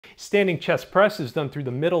Standing chest press is done through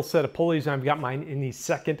the middle set of pulleys. I've got mine in the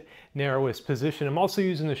second narrowest position. I'm also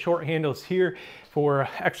using the short handles here for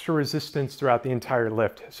extra resistance throughout the entire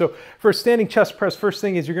lift. So for a standing chest press, first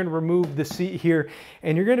thing is you're going to remove the seat here,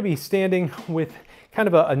 and you're going to be standing with kind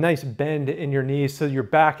of a nice bend in your knees so your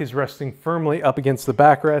back is resting firmly up against the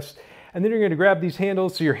backrest. And then you're going to grab these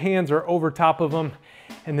handles so your hands are over top of them,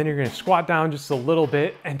 and then you're going to squat down just a little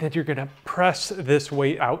bit, and then you're going to press this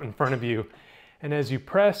weight out in front of you. And as you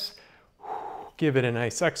press, give it a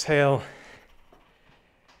nice exhale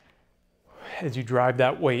as you drive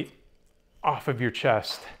that weight off of your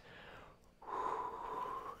chest.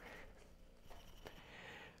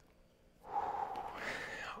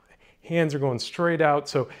 Hands are going straight out,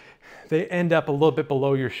 so they end up a little bit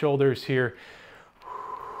below your shoulders here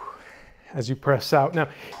as you press out. Now,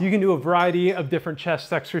 you can do a variety of different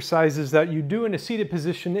chest exercises that you do in a seated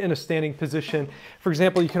position, in a standing position. For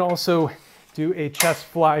example, you can also do a chest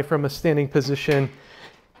fly from a standing position.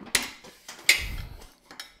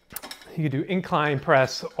 You can do incline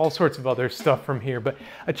press, all sorts of other stuff from here, but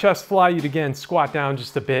a chest fly, you'd again squat down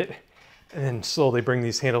just a bit and then slowly bring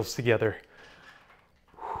these handles together.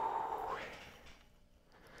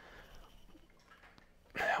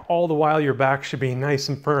 All the while your back should be nice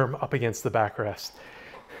and firm up against the backrest.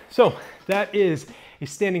 So that is a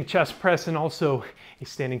standing chest press and also a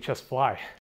standing chest fly.